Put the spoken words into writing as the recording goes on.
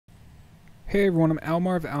Hey everyone, I'm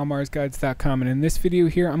Almar of almarsguides.com, and in this video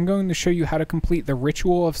here I'm going to show you how to complete the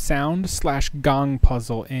Ritual of Sound / Gong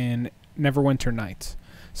puzzle in Neverwinter Nights.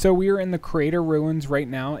 So we are in the Creator Ruins right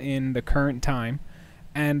now in the current time,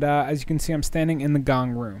 and as you can see I'm standing in the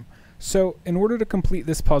Gong room. So in order to complete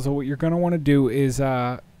this puzzle, what you're going to want to do is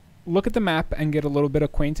look at the map and get a little bit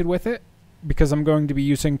acquainted with it, because I'm going to be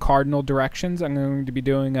using cardinal directions. I'm going to be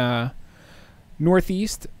doing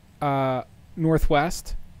northeast,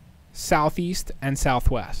 northwest, southeast, and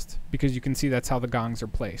southwest, because you can see that's how the gongs are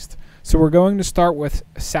placed. So we're going to start with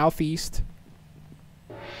southeast,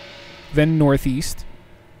 then northeast.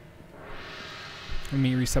 Let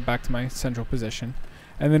me reset back to my central position.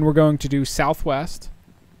 And then we're going to do southwest,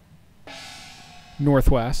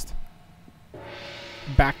 northwest,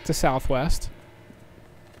 back to southwest,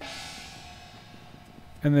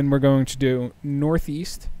 and then we're going to do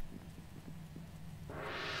northeast,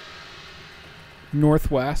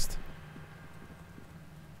 northwest,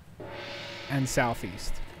 and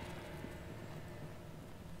southeast.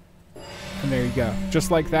 And there you go.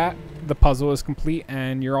 Just like that, the puzzle is complete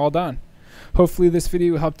and you're all done. Hopefully this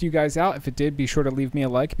video helped you guys out. If it did, be sure to leave me a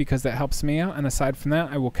like because that helps me out. And aside from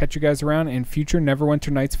that, I will catch you guys around in future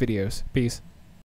Neverwinter Nights videos. Peace.